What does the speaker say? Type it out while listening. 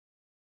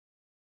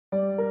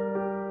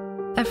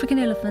African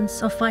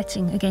elephants are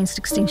fighting against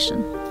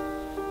extinction.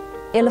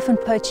 Elephant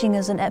poaching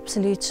is an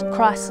absolute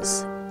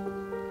crisis.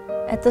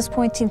 At this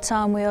point in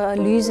time, we are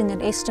losing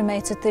an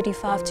estimated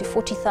 35,000 to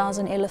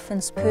 40,000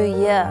 elephants per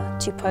year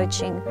to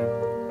poaching.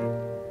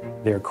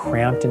 They're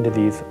cramped into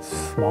these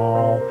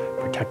small,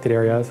 protected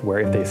areas where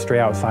if they stray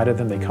outside of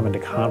them, they come into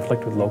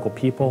conflict with local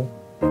people.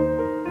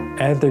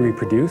 As they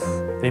reproduce,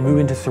 they move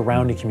into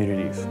surrounding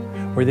communities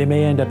where they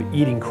may end up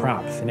eating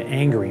crops and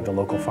angering the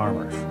local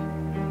farmers.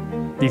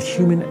 These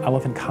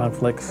human-elephant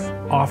conflicts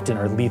often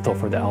are lethal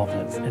for the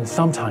elephants and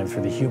sometimes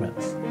for the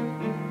humans.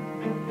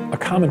 A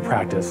common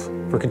practice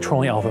for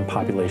controlling elephant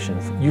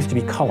populations used to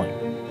be culling.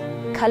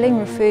 Culling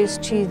refers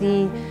to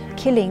the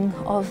killing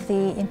of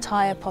the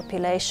entire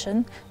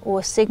population or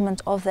a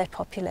segment of that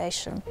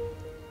population.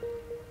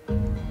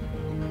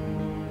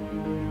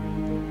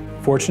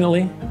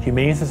 Fortunately,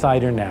 Humane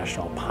Society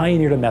International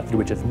pioneered a method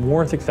which is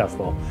more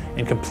successful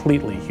and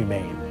completely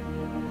humane: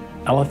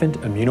 elephant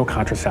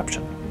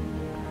immunocontraception.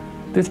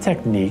 This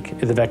technique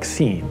is a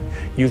vaccine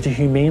used to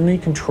humanely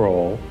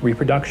control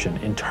reproduction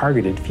in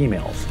targeted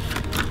females.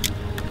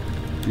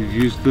 We've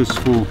used this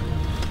for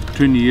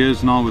 20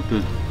 years now with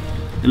the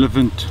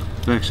elephant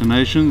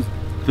vaccinations.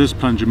 This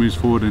plunger moves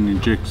forward and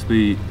injects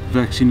the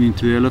vaccine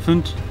into the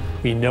elephant.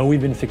 We know we've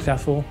been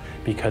successful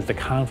because the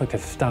conflict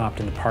has stopped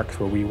in the parks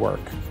where we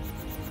work.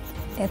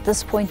 At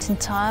this point in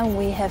time,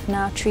 we have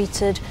now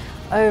treated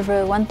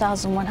over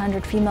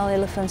 1,100 female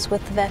elephants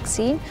with the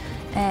vaccine,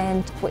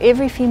 and for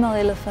every female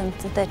elephant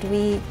that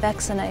we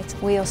vaccinate,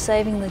 we are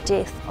saving the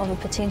death of a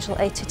potential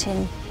 8 to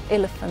 10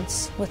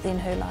 elephants within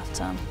her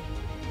lifetime.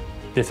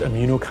 This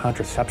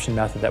immunocontraception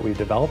method that we've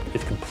developed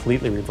is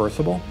completely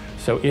reversible,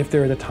 so if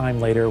there is a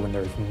time later when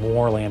there's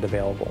more land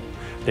available,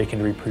 they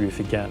can reproduce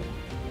again.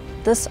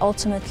 This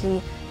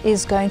ultimately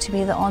is going to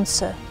be the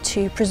answer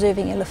to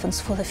preserving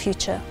elephants for the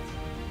future,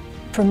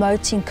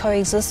 promoting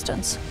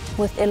coexistence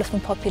with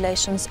elephant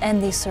populations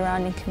and these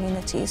surrounding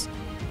communities.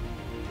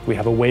 We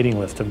have a waiting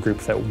list of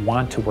groups that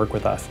want to work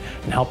with us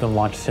and help them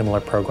launch similar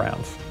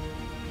programs.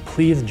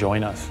 Please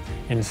join us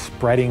in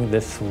spreading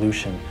this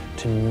solution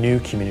to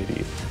new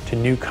communities, to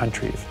new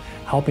countries,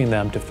 helping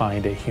them to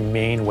find a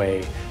humane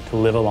way to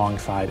live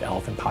alongside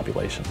elephant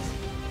populations.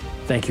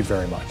 Thank you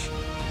very much.